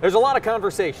 There's a lot of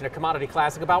conversation at Commodity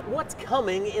Classic about what's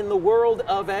coming in the world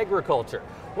of agriculture.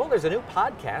 Well, there's a new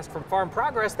podcast from Farm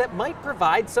Progress that might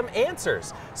provide some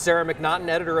answers. Sarah McNaughton,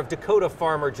 editor of Dakota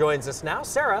Farmer, joins us now.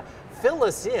 Sarah, fill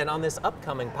us in on this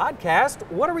upcoming podcast.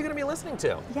 What are we going to be listening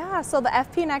to? Yeah, so the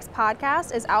FP Next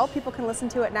podcast is out. People can listen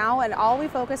to it now, and all we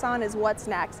focus on is what's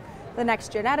next. The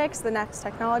next genetics, the next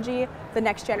technology, the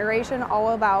next generation,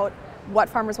 all about what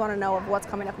farmers want to know of what's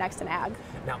coming up next in ag.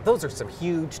 Now, those are some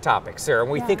huge topics, Sarah,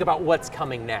 when we think about what's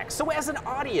coming next. So as an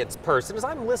audience person, as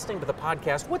I'm listening to the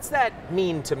podcast, what's that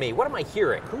mean to me? What am I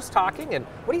hearing? Who's talking, and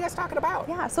what are you guys talking about?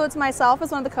 Yeah, so it's myself as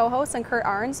one of the co-hosts and Kurt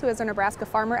Arns, who is our Nebraska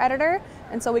farmer editor.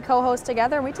 And so we co-host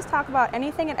together, and we just talk about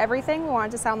anything and everything. We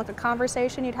want it to sound like a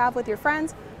conversation you'd have with your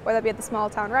friends, whether it be at the small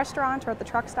town restaurant or at the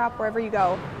truck stop, wherever you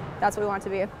go. That's what we want it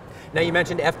to be. Now, you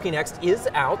mentioned FP Next is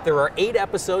out. There are 8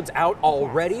 episodes out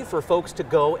already for folks to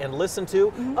go and listen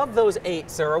to. Of those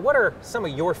 8, Sarah, what are some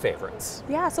of your favorites?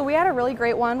 Yeah, so we had a really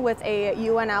great one with a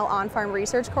UNL on-farm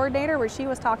research coordinator where she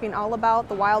was talking all about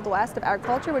the Wild West of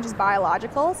agriculture, which is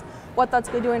biologicals, what that's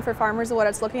doing for farmers and what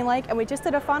it's looking like. And we just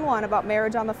did a fun one about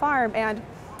marriage on the farm and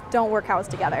don't work cows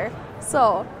together.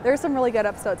 So there's some really good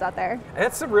episodes out there.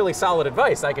 That's some really solid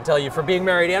advice, I can tell you, for being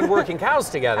married and working cows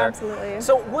together. Absolutely.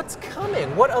 So what's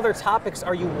coming? What other topics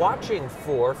are you watching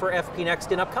for FP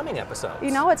Next in upcoming episodes?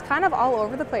 You know, it's kind of all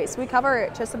over the place. We cover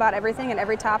just about everything and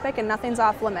every topic, and nothing's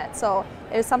off limits. So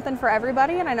it's something for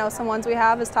everybody, and I know some ones we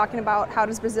have is talking about how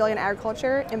does Brazilian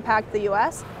agriculture impact the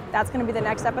U.S. That's going to be the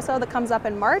next episode that comes up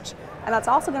in March, and that's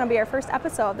also going to be our first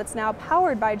episode that's now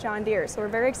powered by John Deere. So we're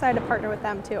very excited to partner with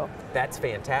them too. That's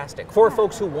fantastic. For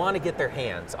folks who want to get their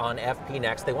hands on FP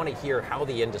Next, they want to hear how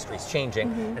the industry's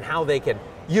changing and how they can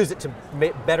use it to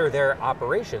better their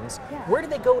operations. Where do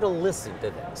they go to listen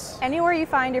to this? Anywhere you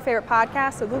find your favorite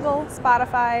podcast, so Google,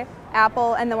 Spotify,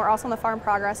 Apple, and then we're also on the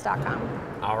farmprogress.com.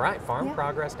 All right,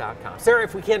 farmprogress.com. Sarah,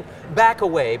 if we can back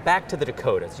to the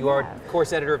Dakotas. You are, of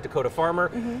course, editor of Dakota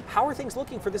Farmer. How are things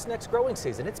looking for this next growing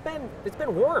season? It's been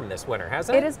warm this winter,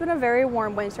 hasn't it? It has been a very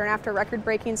warm winter, and after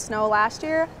record-breaking snow last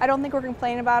year, I don't think we're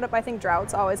complaining about it, but I think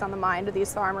drought's always on the mind of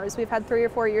these farmers. We've had 3 or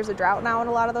 4 years of drought now in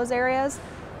a lot of those areas.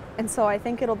 And so I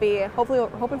think it'll be, hopefully, we're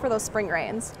hoping for those spring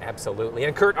rains. Absolutely.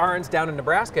 And Kurt Arns down in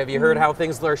Nebraska, have you heard how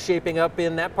things are shaping up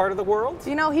in that part of the world?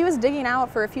 You know, he was digging out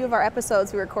for a few of our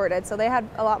episodes we recorded, so they had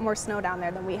a lot more snow down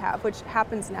there than we have, which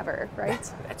happens never,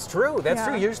 right? That's true. That's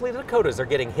true. Usually the Dakotas are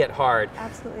getting hit hard.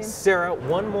 Absolutely. Sarah,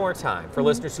 one more time, for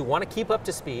listeners who want to keep up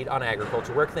to speed on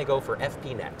agriculture, where can they go for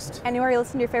FP Next? Anywhere you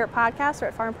listen to your favorite podcast or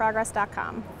at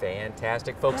farmprogress.com.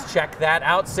 Fantastic. Folks, check that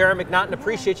out. Sarah McNaughton,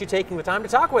 appreciate you taking the time to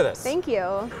talk with us. Thank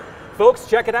you. Folks,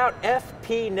 check it out,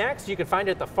 FP Next. You can find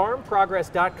it at the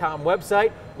farmprogress.com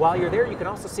website. While you're there, you can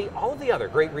also see all of the other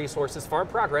great resources Farm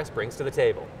Progress brings to the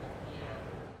table.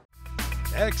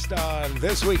 Next on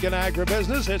This Week in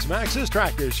Agribusiness, it's Max's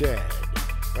Tractor Shed,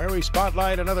 where we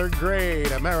spotlight another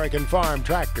great American farm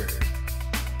tractor.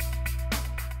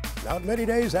 Not many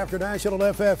days after National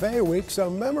FFA Week,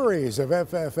 some memories of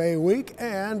FFA Week,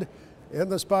 and in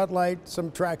the spotlight,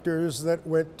 some tractors that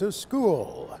went to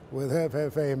school with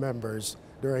FFA members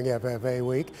during FFA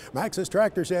Week. Max's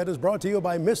Tractor Shed is brought to you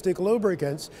by Mystic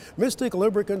Lubricants. Mystic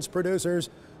Lubricants producers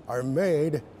are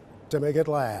made to make it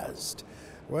last.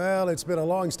 Well, it's been a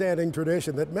long-standing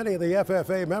tradition that many of the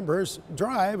FFA members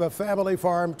drive a family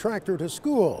farm tractor to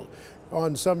school.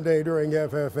 on some day during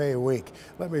FFA week.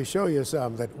 Let me show you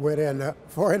some that went in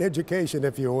for an education,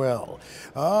 if you will.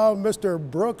 Mr.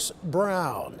 Brooks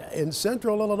Brown in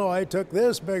Central Illinois took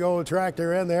this big old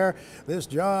tractor in there, this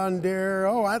John Deere,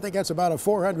 I think that's about a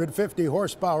 450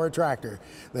 horsepower tractor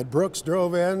that Brooks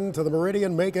drove in to the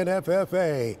Meridian-Macon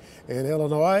FFA in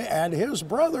Illinois, and his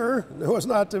brother, who was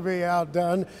not to be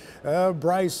outdone,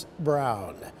 Bryce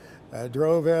Brown.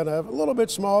 Drove in a little bit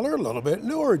smaller, a little bit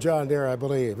newer John Deere, I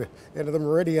believe, into the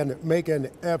Meridian-Macon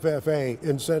FFA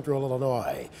in Central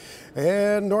Illinois.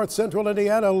 In North Central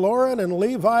Indiana, Lauren and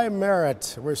Levi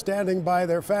Merritt were standing by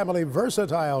their family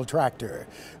Versatile tractor.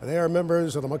 They are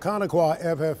members of the Maconaquah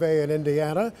FFA in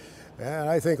Indiana. And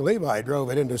I think Levi drove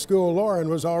it into school. Lauren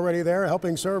was already there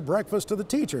helping serve breakfast to the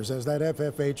teachers, as that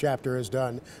FFA chapter has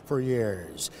done for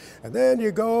years. And then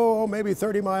you go maybe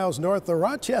 30 miles north, the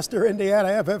Rochester,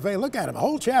 Indiana FFA. Look at him, a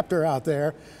whole chapter out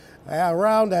there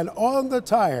around and on the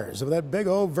tires of that big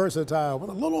old Versatile with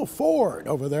a little Ford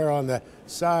over there on the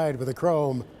side with a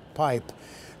chrome pipe.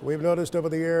 We've noticed over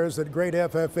the years that great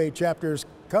FFA chapters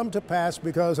come to pass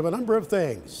because of a number of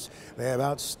things. They have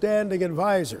outstanding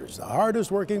advisors, the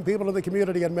hardest working people in the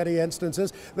community in many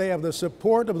instances. They have the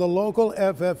support of the local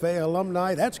FFA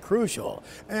alumni. That's crucial.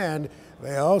 And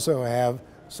they also have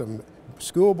some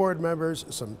school board members,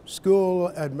 some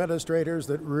school administrators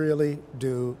that really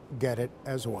do get it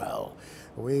as well.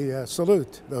 We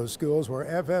salute those schools where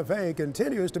FFA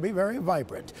continues to be very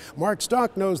vibrant. Mark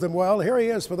Stock knows them well. Here he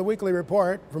is for the weekly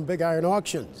report from Big Iron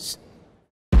Auctions.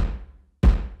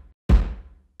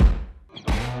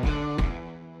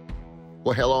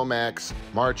 Well, hello, Max.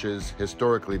 March has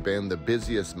historically been the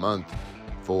busiest month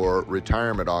for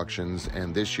retirement auctions,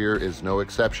 and this year is no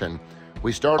exception.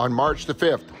 We start on March the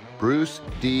 5th. Bruce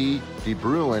D.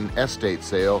 DeBruin Estate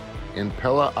Sale in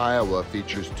Pella, Iowa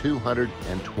features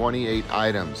 228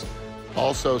 items.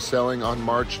 Also selling on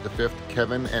March the 5th,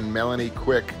 Kevin and Melanie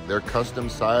Quick. Their custom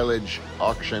silage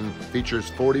auction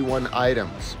features 41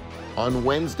 items. On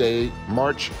Wednesday,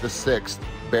 March the 6th,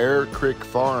 Bear Creek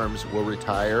Farms will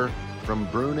retire from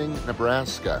Bruning,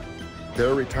 Nebraska.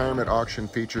 Their retirement auction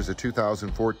features a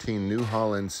 2014 New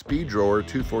Holland Speedrower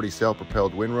 240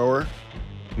 self-propelled windrower.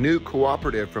 New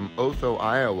Cooperative from Otho,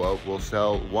 Iowa will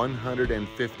sell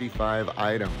 155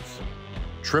 items.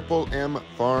 Triple M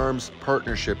Farms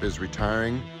Partnership is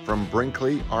retiring from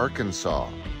Brinkley, Arkansas.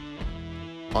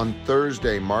 On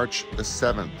Thursday, March the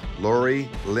 7th, Lori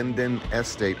Linden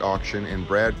Estate Auction in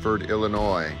Bradford,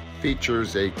 Illinois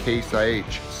features a Case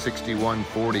IH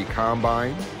 6140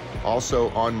 combine. Also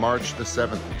on March the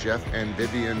 7th, Jeff and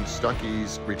Vivian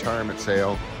Stuckey's retirement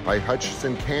sale by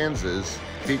Hutchinson, Kansas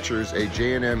features a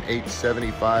J&M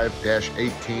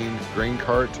 875-18 grain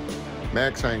cart.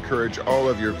 Max, I encourage all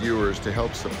of your viewers to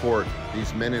help support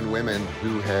these men and women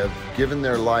who have given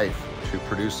their life to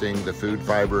producing the food,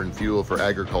 fiber, and fuel for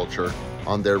agriculture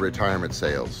on their retirement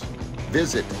sales.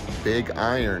 Visit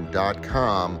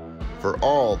bigiron.com for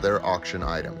all their auction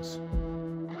items.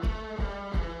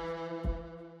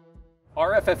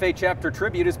 Our FFA Chapter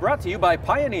Tribute is brought to you by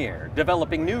Pioneer,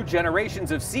 developing new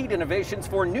generations of seed innovations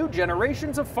for new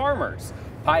generations of farmers.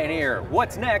 Pioneer,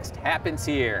 what's next happens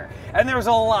here. And there's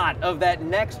a lot of that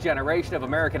next generation of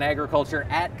American agriculture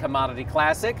at Commodity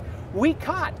Classic. We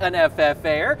caught an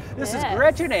FFA'er. This is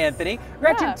Gretchen Anthony.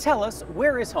 Gretchen, tell us,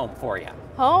 where is home for you?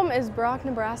 Home is Brock,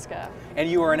 Nebraska. And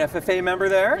you are an FFA member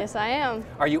there? Yes, I am.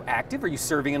 Are you active? Are you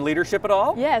serving in leadership at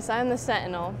all? Yes, I'm the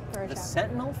Sentinel. The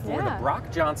Sentinel for the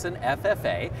Brock Johnson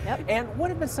FFA. Yep. And what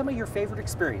have been some of your favorite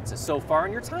experiences so far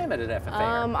in your time at an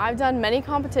FFA? I've done many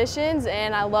competitions,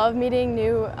 and I love meeting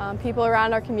new people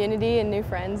around our community and new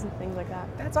friends and things like that.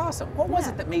 That's awesome. What was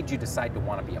it that made you decide to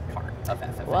want to be a part of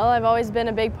FFA? Well, I've always been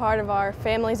a big part of our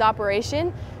family's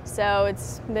operation, so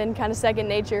it's been kind of second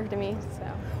nature to me.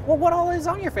 Well, what all is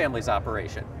on your family's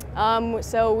operation?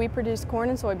 So we produce corn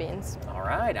and soybeans. All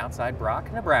right, outside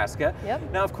Brock, Nebraska.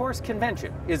 Yep. Now, of course,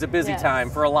 convention is a busy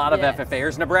time for a lot of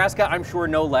FFA'ers. Nebraska, I'm sure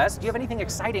no less. Do you have anything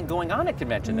exciting going on at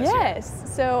convention this year? Yes.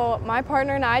 So my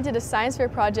partner and I did a science fair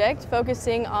project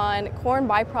focusing on corn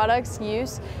byproducts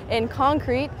use in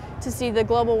concrete to see the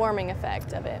global warming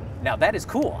effect of it. Now, that is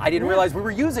cool. I didn't realize we were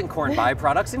using corn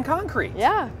byproducts in concrete.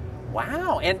 Yeah.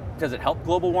 Wow, and does it help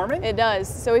global warming? It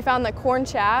does. So we found that corn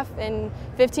chaff, and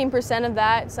 15% of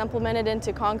that supplemented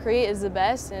into concrete is the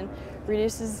best and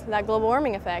reduces that global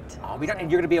warming effect. Oh, and you're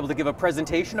going to be able to give a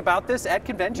presentation about this at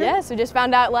convention? Yes, we just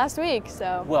found out last week.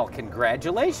 So. Well,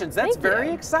 congratulations. That's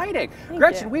very exciting. Thank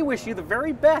Gretchen, you. we wish you the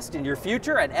very best in your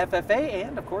future at FFA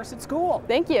and, of course, at school.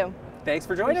 Thank you. Thanks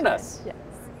for joining us. Yes.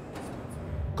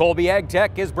 Colby Ag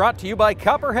Tech is brought to you by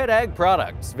Copperhead Ag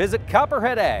Products. Visit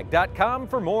copperheadag.com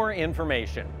for more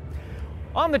information.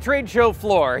 On the trade show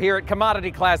floor here at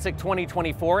Commodity Classic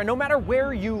 2024, and no matter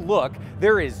where you look,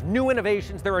 there is new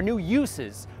innovations, there are new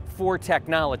uses for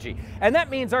technology. And that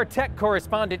means our tech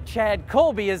correspondent Chad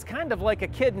Colby is kind of like a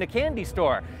kid in a candy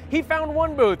store. He found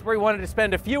one booth where he wanted to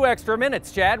spend a few extra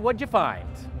minutes. Chad, what'd you find?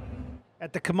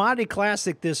 At the Commodity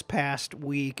Classic this past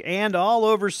week and all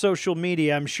over social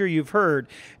media, I'm sure you've heard,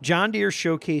 John Deere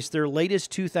showcased their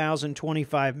latest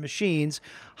 2025 machines,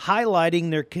 highlighting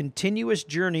their continuous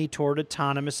journey toward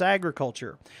autonomous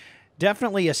agriculture.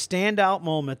 Definitely a standout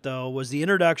moment, though, was the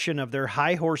introduction of their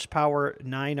high-horsepower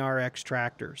 9RX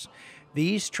tractors.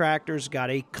 These tractors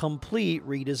got a complete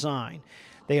redesign.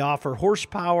 They offer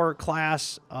horsepower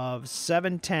class of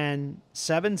 710,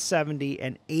 770,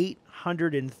 and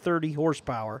 830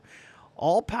 horsepower,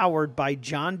 all powered by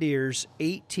John Deere's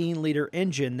 18-liter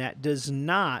engine that does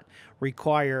not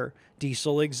require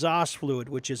diesel exhaust fluid,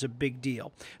 which is a big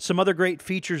deal. Some other great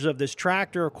features of this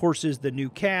tractor, of course, is the new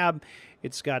cab.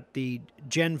 It's got the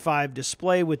Gen 5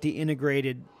 display with the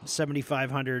integrated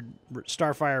 7500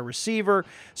 Starfire receiver.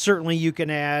 Certainly you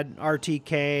can add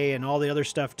RTK and all the other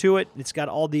stuff to it. It's got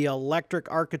all the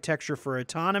electric architecture for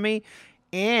autonomy,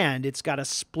 and it's got a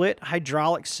split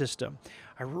hydraulic system.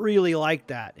 I really like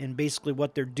that. And basically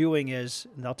what they're doing is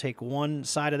they'll take one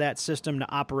side of that system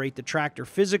to operate the tractor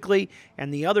physically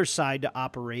and the other side to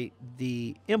operate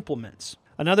the implements.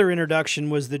 Another introduction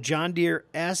was the John Deere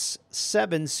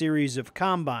S7 series of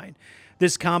combine.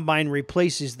 This combine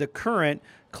replaces the current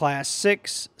Class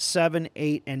 6, 7,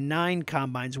 8, and 9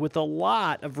 combines with a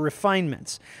lot of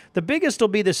refinements. The biggest will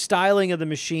be the styling of the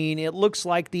machine. It looks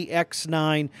like the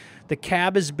X9. The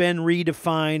cab has been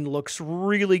redefined, looks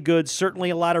really good. Certainly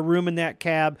a lot of room in that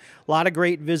cab, a lot of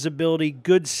great visibility,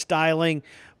 good styling.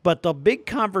 But the big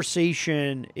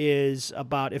conversation is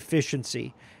about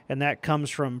efficiency, and that comes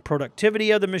from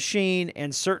productivity of the machine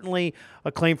and certainly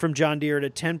a claim from John Deere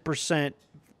at 10%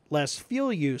 less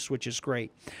fuel use, which is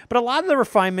great. But a lot of the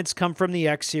refinements come from the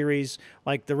X Series,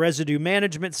 like the residue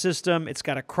management system. It's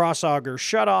got a cross-auger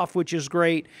shutoff, which is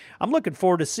great. I'm looking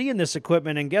forward to seeing this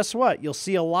equipment, and guess what? You'll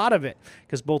see a lot of it,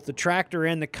 because both the tractor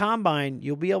and the combine,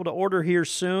 you'll be able to order here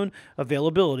soon,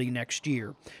 availability next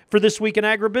year. For This Week in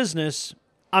Agribusiness,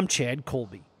 I'm Chad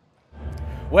Colby.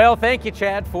 Well, thank you,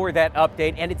 Chad, for that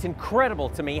update, and it's incredible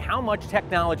to me how much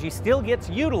technology still gets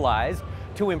utilized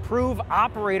to improve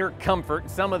operator comfort in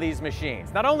some of these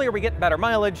machines. Not only are we getting better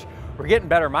mileage, we're getting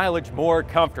better mileage more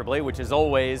comfortably, which is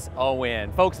always a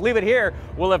win. Folks, leave it here.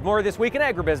 We'll have more of This Week in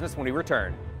Agribusiness when we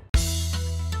return.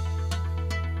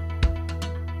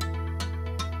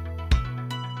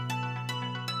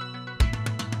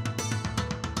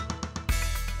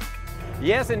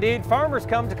 Yes, indeed. Farmers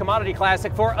come to Commodity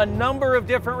Classic for a number of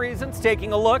different reasons,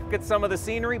 taking a look at some of the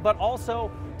scenery, but also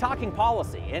talking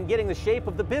policy and getting the shape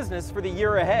of the business for the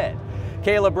year ahead.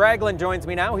 Caleb Ragland joins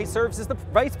me now. He serves as the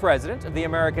Vice President of the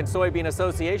American Soybean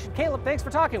Association. Caleb, thanks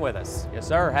for talking with us. Yes,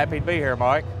 sir. Happy to be here,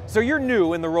 Mike. So you're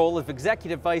new in the role of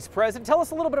Executive Vice President. Tell us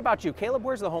a little bit about you. Caleb,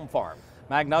 where's the home farm?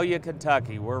 Magnolia,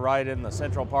 Kentucky. We're right in the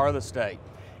central part of the state.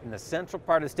 In the central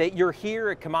part of the state. You're here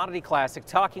at Commodity Classic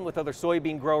talking with other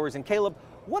soybean growers. And Caleb,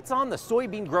 what's on the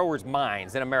soybean growers'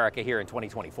 minds in America here in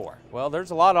 2024? Well,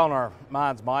 there's a lot on our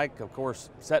minds, Mike. Of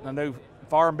course, setting a new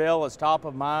farm bill is top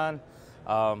of mind.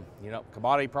 You know,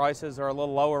 commodity prices are a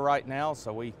little lower right now,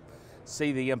 so we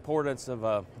see the importance of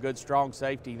a good, strong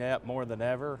safety net more than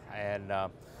ever. And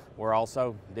we're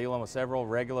also dealing with several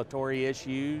regulatory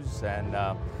issues and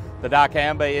the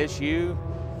dicamba issue.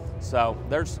 So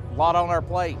there's a lot on our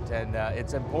plate, and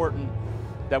it's important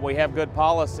that we have good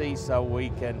policy so we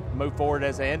can move forward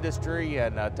as an industry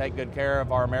and take good care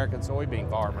of our American soybean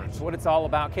farmers. That's what it's all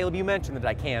about. Caleb, you mentioned the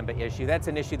dicamba issue. That's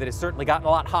an issue that has certainly gotten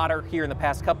a lot hotter here in the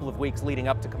past couple of weeks leading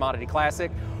up to Commodity Classic.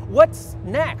 What's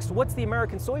next? What's the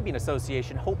American Soybean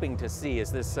Association hoping to see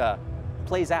as this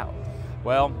plays out?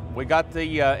 Well, we got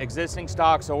the existing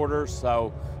stocks orders,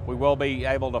 so we will be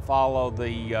able to follow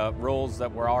the rules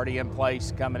that were already in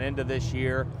place coming into this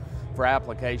year for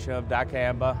application of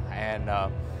dicamba, and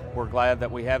we're glad that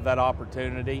we have that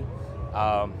opportunity.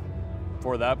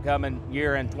 For the upcoming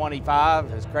year in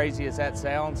 25, as crazy as that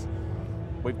sounds,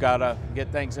 we've got to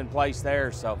get things in place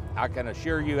there. So I can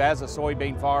assure you, as a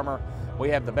soybean farmer, we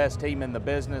have the best team in the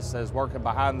business that's working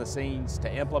behind the scenes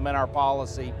to implement our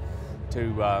policy,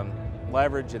 to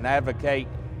leverage and advocate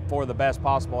for the best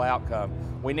possible outcome.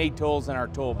 We need tools in our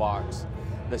toolbox.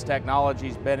 This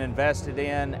technology's been invested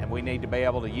in, and we need to be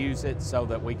able to use it so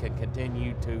that we can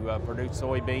continue to produce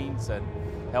soybeans and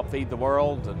help feed the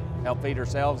world and help feed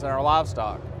ourselves and our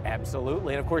livestock.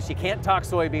 Absolutely. And of course, you can't talk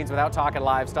soybeans without talking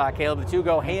livestock, Caleb. The two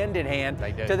go hand in hand.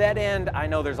 They do. To that end, I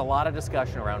know there's a lot of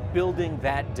discussion around building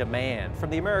that demand.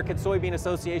 From the American Soybean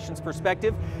Association's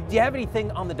perspective, do you have anything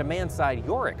on the demand side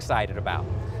you're excited about?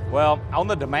 Well, on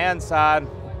the demand side,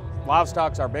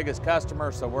 livestock's our biggest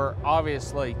customer, so we're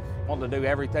obviously wanting to do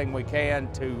everything we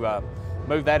can to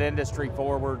move that industry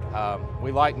forward.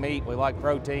 We like meat, we like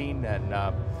protein,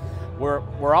 and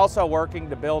we're also working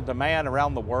to build demand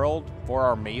around the world for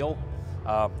our meal.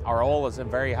 Our oil is in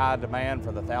very high demand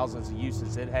for the thousands of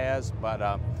uses it has,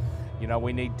 but you know,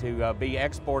 we need to be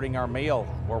exporting our meal.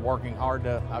 We're working hard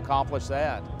to accomplish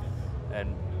that,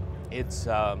 and it's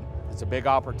a big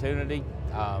opportunity.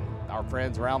 Our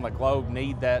friends around the globe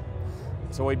need that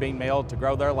soybean meal to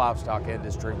grow their livestock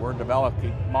industry. We're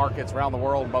developing markets around the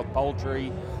world, both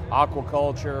poultry,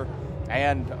 aquaculture,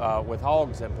 and with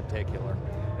hogs in particular.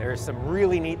 There's some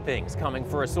really neat things coming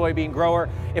for a soybean grower.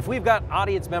 If we've got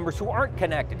audience members who aren't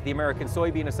connected to the American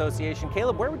Soybean Association,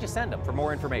 Caleb, where would you send them for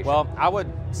more information? Well, I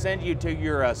would send you to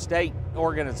your state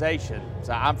organization.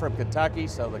 So I'm from Kentucky,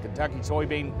 so the Kentucky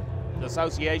Soybean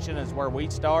Association is where we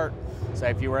start. So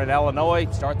if you were in Illinois,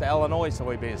 start the Illinois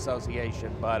Soybean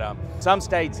Association. But some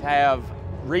states have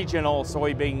regional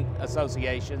soybean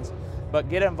associations, but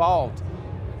get involved.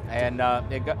 And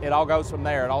it all goes from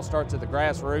there. It all starts at the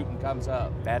grassroots and comes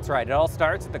up. That's right. It all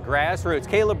starts at the grassroots.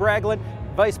 Caleb Braglin,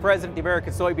 Vice President of the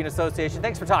American Soybean Association.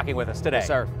 Thanks for talking with us today. Yes,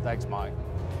 sir. Thanks, Mike.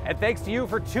 And thanks to you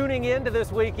for tuning in to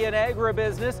This Week in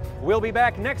Agribusiness. We'll be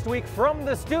back next week from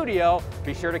the studio.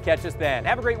 Be sure to catch us then.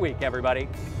 Have a great week, everybody.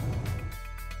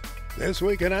 This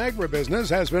Week in Agribusiness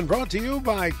has been brought to you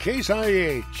by Case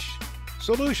IH.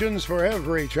 Solutions for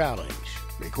every challenge.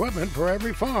 Equipment for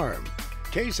every farm.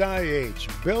 Case IH,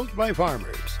 built by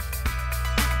farmers.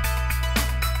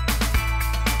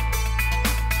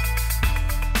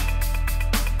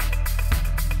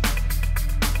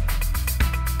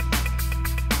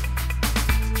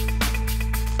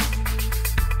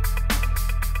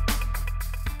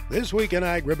 This Week in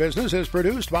Agribusiness is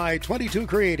produced by 22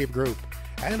 Creative Group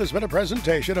and has been a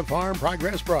presentation of Farm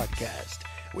Progress Broadcast.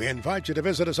 We invite you to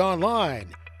visit us online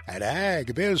at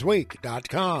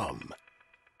agbizweek.com.